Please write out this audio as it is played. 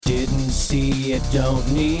see it, don't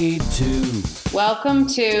need to. Welcome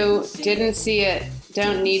to Didn't See It,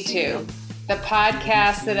 Don't Need to, the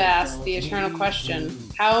podcast that asks the eternal question,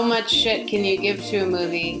 how much shit can you give to a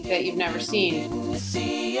movie that you've never seen?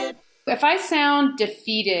 If I sound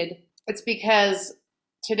defeated, it's because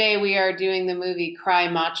today we are doing the movie Cry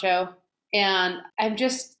Macho, and I'm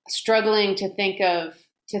just struggling to think of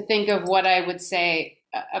what I would say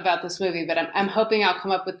about this movie, but I'm hoping I'll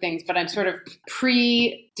come up with things, but I'm sort of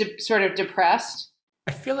depressed.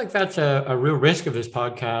 I feel like that's a real risk of this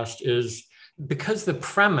podcast, is because the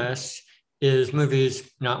premise is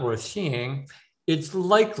movies not worth seeing. It's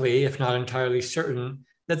likely, if not entirely certain,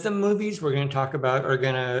 that the movies we're going to talk about are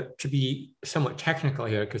going to be somewhat technical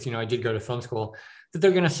here, because, I did go to film school, that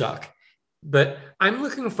they're going to suck. But I'm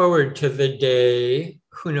looking forward to the day,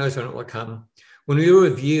 who knows when it will come, when we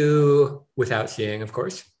review, without seeing, of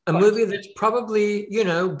course, a movie that's probably,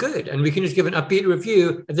 good. And we can just give an upbeat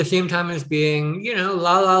review at the same time as being,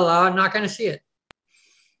 I'm not going to see it.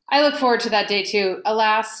 I look forward to that day too.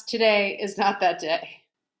 Alas, today is not that day.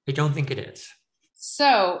 I don't think it is.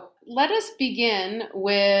 So let us begin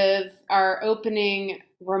with our opening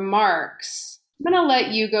remarks. I'm going to let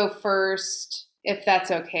you go first, if that's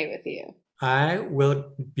okay with you. I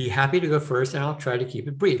will be happy to go first, and I'll try to keep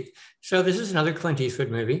it brief. So this is another Clint Eastwood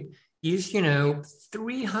movie. He's,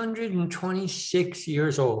 326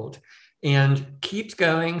 years old and keeps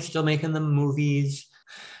going, still making the movies.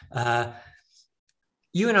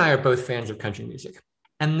 You and I are both fans of country music.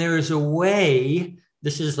 And there's a way,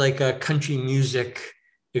 this is like a country music,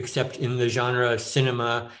 except in the genre of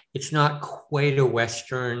cinema. It's not quite a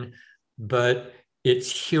Western, but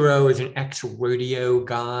its hero is an ex-rodeo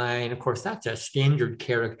guy. And of course, that's a standard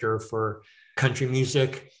character for country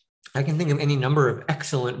music. I can think of any number of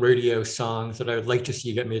excellent rodeo songs that I would like to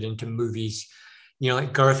see get made into movies.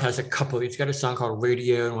 Like Garth has a couple. He's got a song called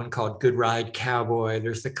Radio and one called Good Ride Cowboy.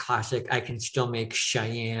 There's the classic I Can Still Make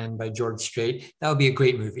Cheyenne by George Strait. That would be a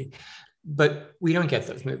great movie. But we don't get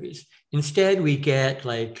those movies. Instead, we get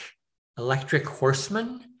like Electric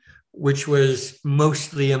Horseman, which was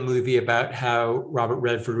mostly a movie about how Robert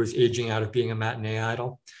Redford was aging out of being a matinee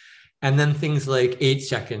idol. And then things like 8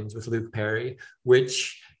 Seconds with Luke Perry,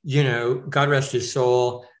 which, God rest his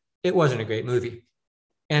soul, it wasn't a great movie.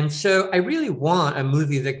 And so I really want a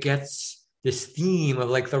movie that gets this theme of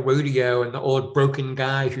like the rodeo and the old broken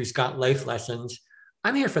guy who's got life lessons.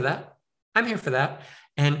 I'm here for that.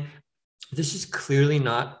 And this is clearly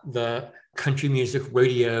not the country music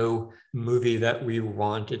rodeo movie that we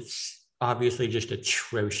want. It's obviously just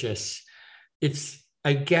atrocious. It's,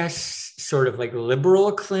 I guess, sort of like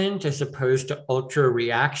liberal Clint as opposed to ultra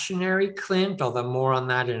reactionary Clint, although more on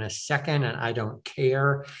that in a second, and I don't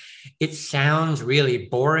care. It sounds really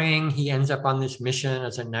boring. He ends up on this mission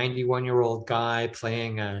as a 91-year-old guy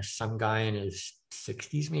playing some guy in his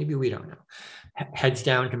 60s, maybe, we don't know. Heads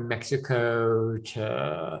down to Mexico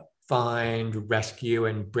to find, rescue,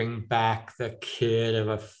 and bring back the kid of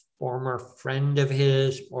a former friend of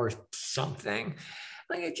his or something.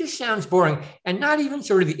 Like, it just sounds boring, and not even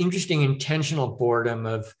sort of the interesting intentional boredom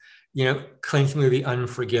of, Clint's movie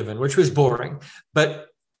Unforgiven, which was boring, but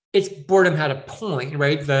its boredom had a point,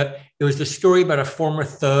 right? It was the story about a former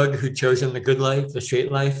thug who'd chosen the good life, the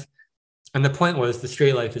straight life. And the point was the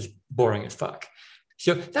straight life is boring as fuck.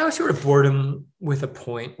 So that was sort of boredom with a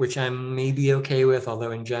point, which I'm maybe okay with,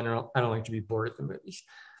 although in general, I don't like to be bored at the movies.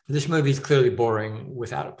 But this movie is clearly boring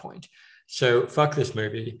without a point. So fuck this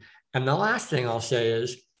movie. And the last thing I'll say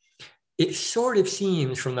is, it sort of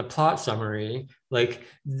seems from the plot summary like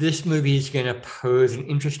this movie is going to pose an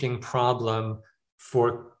interesting problem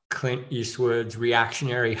for Clint Eastwood's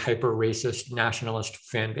reactionary, hyper-racist nationalist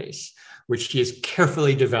fan base, which he has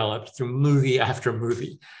carefully developed through movie after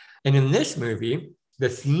movie. And in this movie, the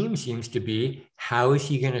theme seems to be, how is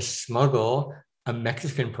he going to smuggle a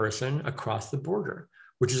Mexican person across the border,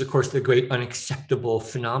 which is, of course, the great unacceptable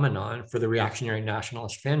phenomenon for the reactionary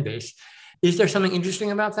nationalist fan base. Is there something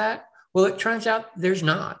interesting about that? Well, it turns out there's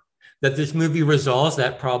not. That this movie resolves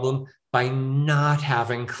that problem by not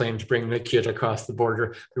having Clint bring the kid across the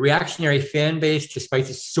border. The reactionary fan base, despite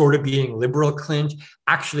sort of being liberal Clint,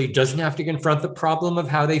 actually doesn't have to confront the problem of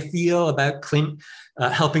how they feel about Clint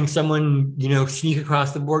helping someone, sneak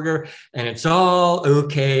across the border. And it's all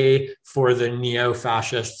okay for the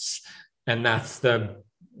neo-fascists. And that's the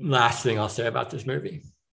last thing I'll say about this movie.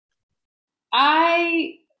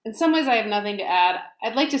 In some ways, I have nothing to add.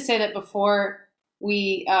 I'd like to say that before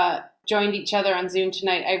we joined each other on Zoom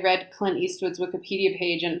tonight, I read Clint Eastwood's Wikipedia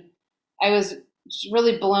page, and I was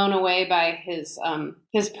really blown away by his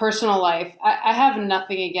personal life. I have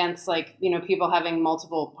nothing against people having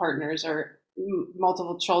multiple partners or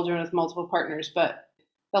multiple children with multiple partners. But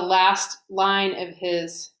the last line of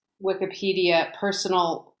his Wikipedia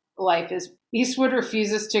personal life is Eastwood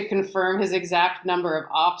refuses to confirm his exact number of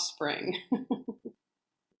offspring.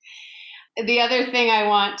 The other thing I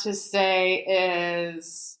want to say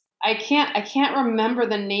is I can't remember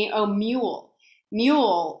the name. Oh, Mule.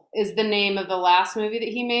 Mule is the name of the last movie that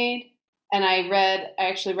he made. And I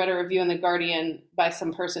actually read a review in The Guardian by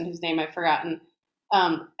some person whose name I've forgotten,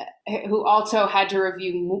 who also had to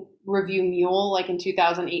review Mule like in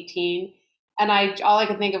 2018. And all I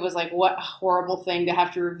could think of was like, what a horrible thing to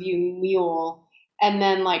have to review Mule and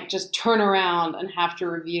then like just turn around and have to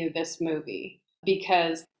review this movie,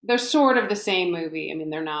 because they're sort of the same movie. I mean,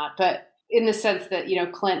 they're not, but in the sense that,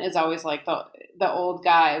 Clint is always like the old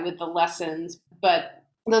guy with the lessons, but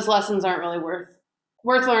those lessons aren't really worth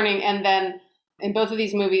learning. And then in both of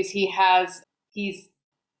these movies, he's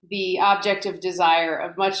the object of desire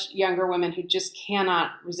of much younger women who just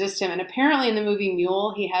cannot resist him. And apparently in the movie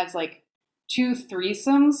Mule, he has like 2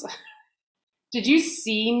 threesomes. Did you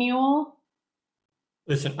see Mule?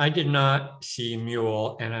 Listen, I did not see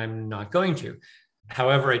Mule, and I'm not going to.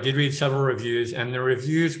 However, I did read several reviews, and the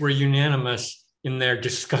reviews were unanimous in their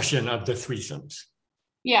discussion of the threesomes.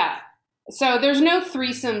 Yeah. So there's no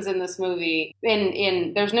threesomes in this movie.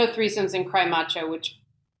 There's no threesomes in Cry Macho, which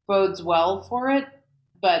bodes well for it.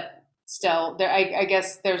 But still, I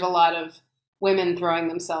guess there's a lot of women throwing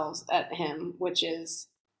themselves at him, which is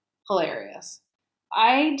hilarious.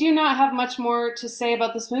 I do not have much more to say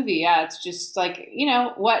about this movie. Yeah, it's just like,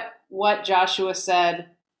 what Joshua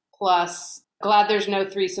said, plus glad there's no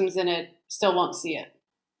threesomes in it, still won't see it.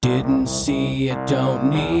 Didn't see it, don't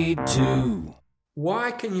need to.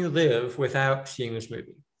 Why can you live without seeing this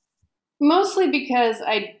movie? Mostly because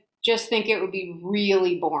I just think it would be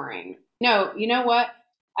really boring. No, you know what?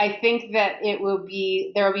 I think that there will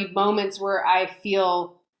be moments where I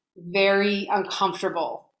feel very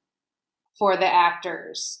uncomfortable for the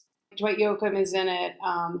actors. Dwight Yoakam is in it.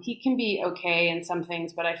 He can be okay in some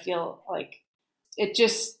things, but I feel like it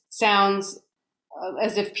just sounds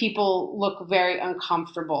as if people look very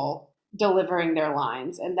uncomfortable delivering their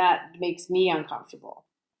lines, and that makes me uncomfortable.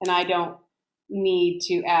 And I don't need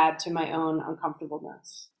to add to my own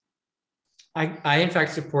uncomfortableness. I in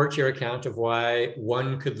fact support your account of why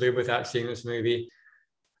one could live without seeing this movie.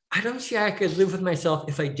 I don't see how I could live with myself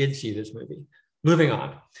if I did see this movie. Moving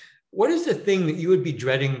on. What is the thing that you would be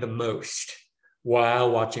dreading the most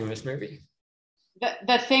while watching this movie?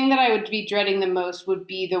 The thing that I would be dreading the most would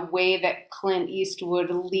be the way that Clint Eastwood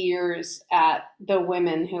leers at the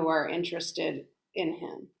women who are interested in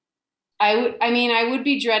him. I would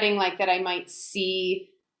be dreading like that I might see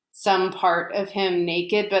some part of him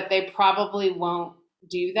naked, but they probably won't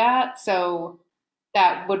do that. So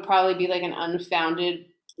that would probably be like an unfounded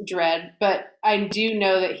dread. But I do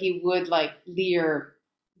know that he would like leer.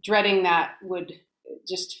 Dreading that would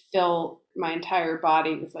just fill my entire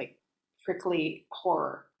body with like prickly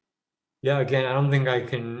horror. Yeah, again, I don't think I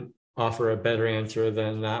can offer a better answer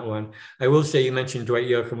than that one. I will say you mentioned Dwight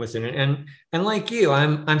Yoakam was in it, and like you,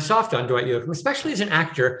 I'm soft on Dwight Yoakam, especially as an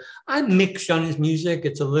actor. I'm mixed on his music.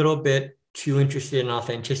 It's a little bit too interested in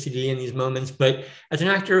authenticity in these moments, but as an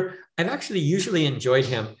actor, I've actually usually enjoyed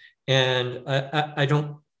him, and I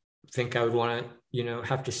don't think I would want to,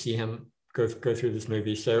 have to see him go through this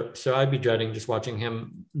movie. So I'd be dreading just watching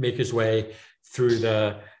him make his way through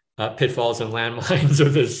the pitfalls and landmines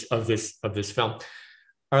of this film.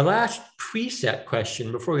 Our last preset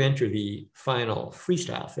question before we enter the final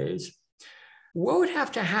freestyle phase: what would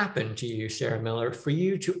have to happen to you, Sarah Miller, for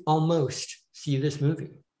you to almost see this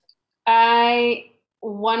movie? I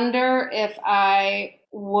wonder if I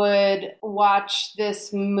would watch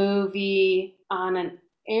this movie on an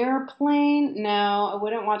airplane. No, I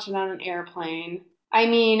wouldn't watch it on an airplane. I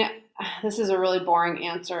mean, this is a really boring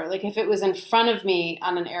answer. Like if it was in front of me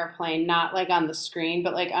on an airplane, not like on the screen,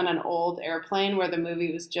 but like on an old airplane where the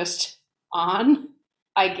movie was just on,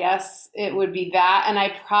 I guess it would be that. And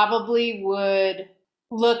I probably would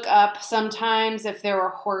look up sometimes if there were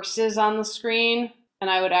horses on the screen, and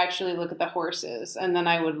I would actually look at the horses, and then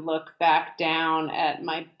I would look back down at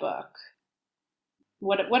my book.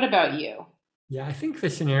 What about you? Yeah, I think the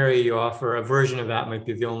scenario you offer, a version of that might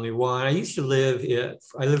be the only one. I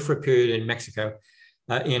lived for a period in Mexico,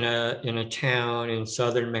 in a town in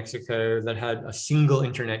southern Mexico that had a single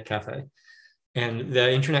internet cafe. And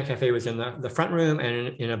the internet cafe was in the front room,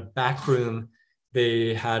 and in a back room,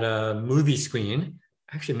 they had a movie screen.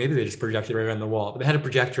 Actually, maybe they just projected right on the wall. But they had a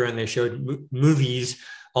projector and they showed movies,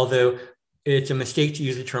 although it's a mistake to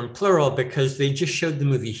use the term plural because they just showed the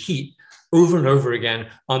movie Heat, over and over again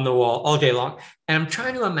on the wall all day long. And I'm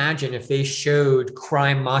trying to imagine if they showed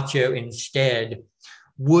Cry Macho instead,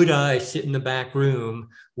 would I sit in the back room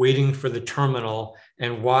waiting for the terminal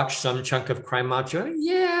and watch some chunk of Cry Macho?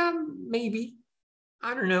 Yeah, maybe.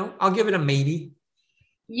 I don't know. I'll give it a maybe.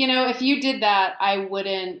 If you did that, I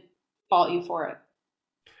wouldn't fault you for it.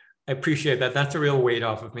 I appreciate that. That's a real weight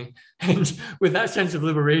off of me. And with that sense of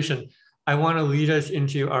liberation, I want to lead us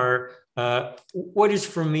into our what is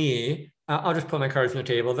for me. I'll just put my cards on the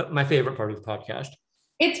table. My favorite part of the podcast,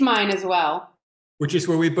 It's mine as well. which is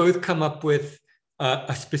where we both come up with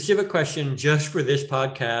a specific question just for this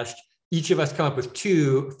podcast. Each of us come up with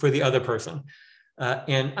two for the other person.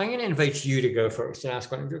 And I'm going to invite you to go first and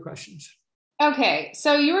ask one of your questions. Okay,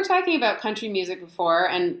 so you were talking about country music before,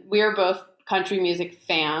 and we're both country music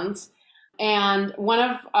fans. And one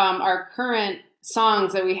of our current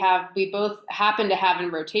songs that we both happen to have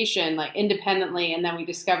in rotation, like independently, and then we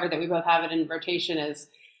discovered that we both have it in rotation, is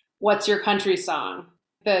 "What's Your Country Song?"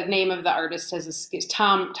 The name of the artist is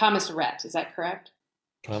Thomas Rhett. Is that correct?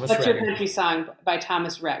 Thomas "What's Rhett. Your Country Song" by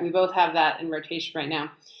Thomas Rhett. We both have that in rotation right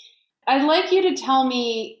now. I'd like you to tell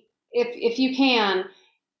me, if you can,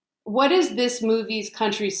 what is this movie's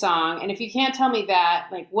country song? And if you can't tell me that,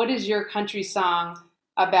 like, what is your country song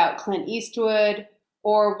about Clint Eastwood?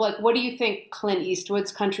 Or like, what do you think Clint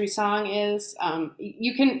Eastwood's country song is?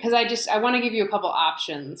 You can, because I want to give you a couple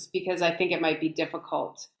options because I think it might be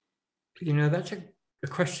difficult. That's a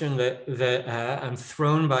question that I'm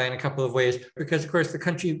thrown by in a couple of ways, because of course the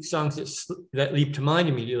country songs that leap to mind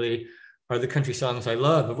immediately are the country songs I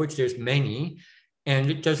love, of which there's many, and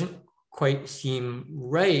it doesn't quite seem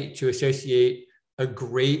right to associate a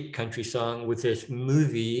great country song with this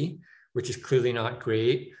movie, which is clearly not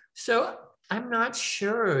great. So I'm not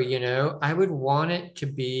sure, I would want it to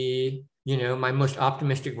be, my most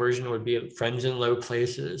optimistic version would be Friends in Low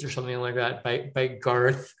Places or something like that by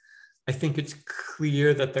Garth. I think it's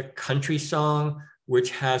clear that the country song,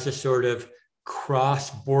 which has a sort of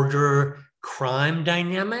cross-border crime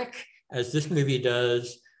dynamic, as this movie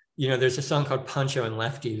does, there's a song called Pancho and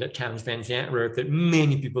Lefty that Townes Van Zandt wrote that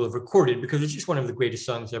many people have recorded because it's just one of the greatest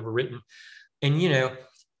songs ever written. And,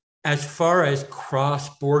 as far as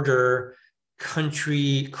cross-border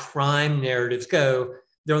country crime narratives go,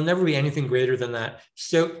 there'll never be anything greater than that.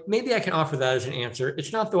 So maybe I can offer that as an answer.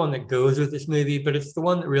 It's not the one that goes with this movie, but it's the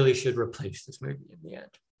one that really should replace this movie in the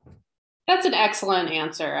end. That's an excellent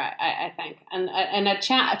answer, I think, and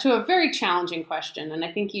to a very challenging question. And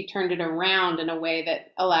I think you turned it around in a way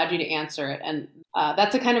that allowed you to answer it. And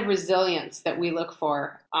that's a kind of resilience that we look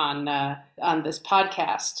for on this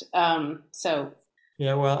podcast.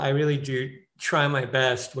 Yeah, well, I really do try my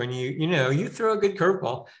best when you throw a good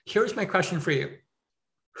curveball. Here's my question for you.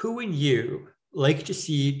 Who would you like to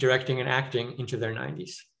see directing and acting into their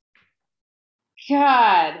 90s?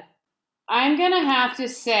 God, I'm going to have to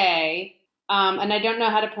say, and I don't know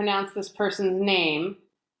how to pronounce this person's name,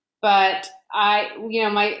 but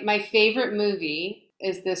my favorite movie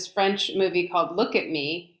is this French movie called Look at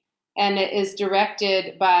Me, and it is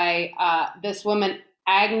directed by this woman,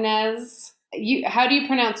 Agnès. How do you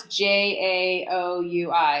pronounce Jaoui?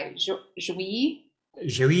 Jouy?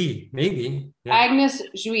 Joey, maybe. Yeah. Agnès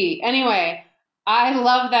Jouy. Anyway, I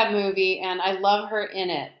love that movie and I love her in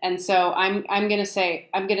it. And so I'm gonna say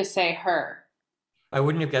her. I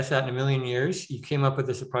wouldn't have guessed that in a million years. You came up with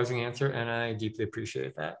a surprising answer, and I deeply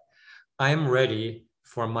appreciate that. I am ready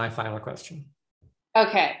for my final question.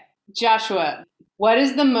 Okay, Joshua, what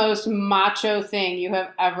is the most macho thing you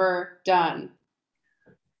have ever done?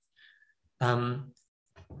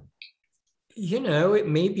 It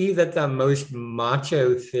may be that the most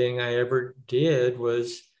macho thing I ever did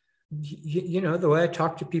was, the way I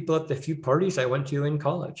talked to people at the few parties I went to in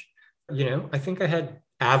college. I think I had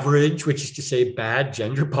average, which is to say bad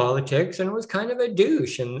gender politics, and it was kind of a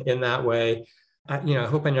douche in that way. I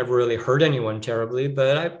hope I never really hurt anyone terribly,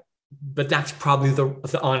 but that's probably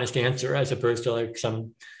the honest answer, as opposed to like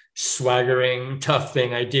some swaggering, tough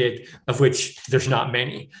thing I did, of which there's not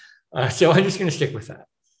many. So I'm just going to stick with that.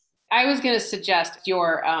 I was going to suggest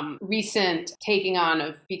your recent taking on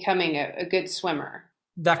of becoming a good swimmer.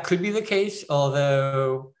 That could be the case,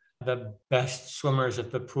 although the best swimmers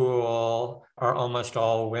at the pool are almost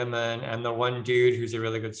all women, and the one dude who's a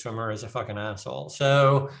really good swimmer is a fucking asshole.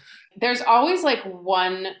 So there's always like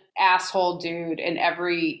one asshole dude in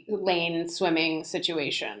every lane swimming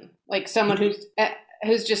situation, like someone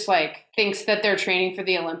who's just like thinks that they're training for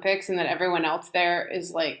the Olympics and that everyone else there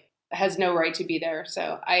is like has no right to be there.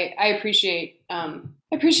 So I appreciate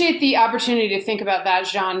the opportunity to think about that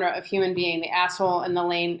genre of human being, the asshole in the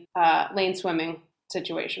lane swimming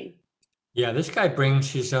situation. Yeah, this guy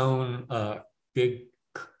brings his own big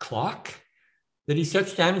clock that he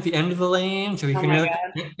sets down at the end of the lane so he Oh can my really.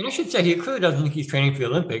 God. And I should say he clearly doesn't think he's training for the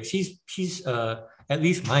Olympics. He's at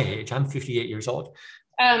least my age. I'm 58 years old.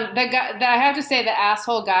 I have to say, the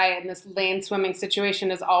asshole guy in this lane swimming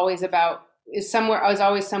situation is always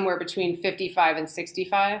somewhere between 55 and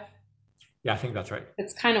 65. Yeah, I think that's right.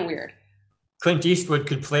 It's kind of weird. Clint Eastwood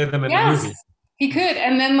could play them in the Yes, movie. he could.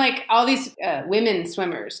 And then like all these women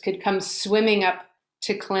swimmers could come swimming up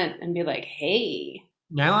to Clint and be like, "Hey."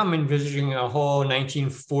 Now I'm envisioning a whole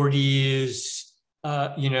 1940s,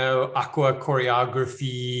 aqua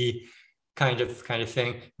choreography kind of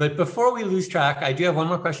thing. But before we lose track, I do have one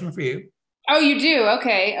more question for you. Oh, you do?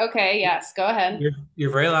 Okay. Okay. Yes. Go ahead.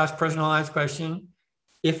 Your very last personalized question.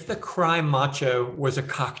 If the crime Macho was a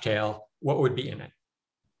cocktail, what would be in it?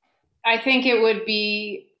 I think it would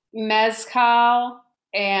be mezcal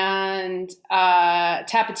and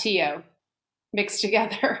tapatio mixed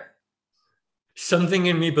together. Something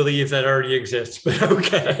in me believes that already exists, but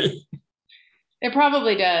okay. It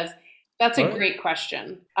probably does. That's a All right. great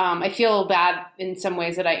question. I feel bad in some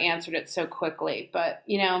ways that I answered it so quickly, but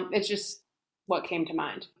it's just what came to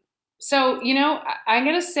mind. So, I'm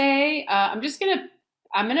gonna say I'm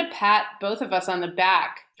gonna pat both of us on the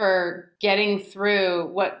back for getting through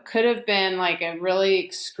what could have been like a really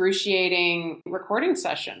excruciating recording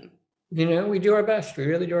session. We do our best. We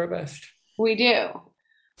really do our best. We do.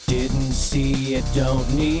 Didn't see it, don't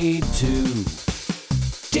need to.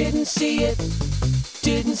 Didn't see it,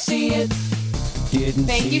 didn't see it.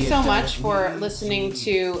 Thank you so much for listening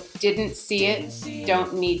to Didn't See It,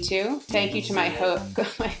 Don't Need To. Thank you to my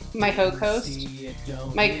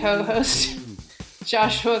co-host,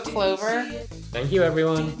 Joshua Clover. Thank you,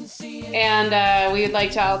 everyone. And we would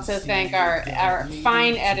like to also thank our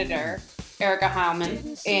fine editor, Erica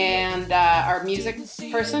Heilman, and our music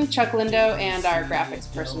person, Chuck Lindo, and our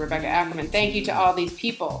graphics person, Rebecca Ackerman. Thank you to all these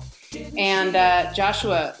people. And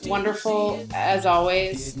Joshua, wonderful as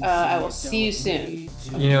always. I will see you soon.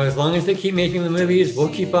 As long as they keep making the movies, we'll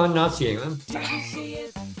keep on not seeing them.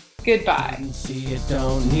 Goodbye. Didn't see it,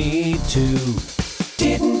 don't need to.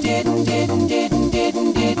 Didn't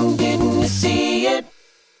see it.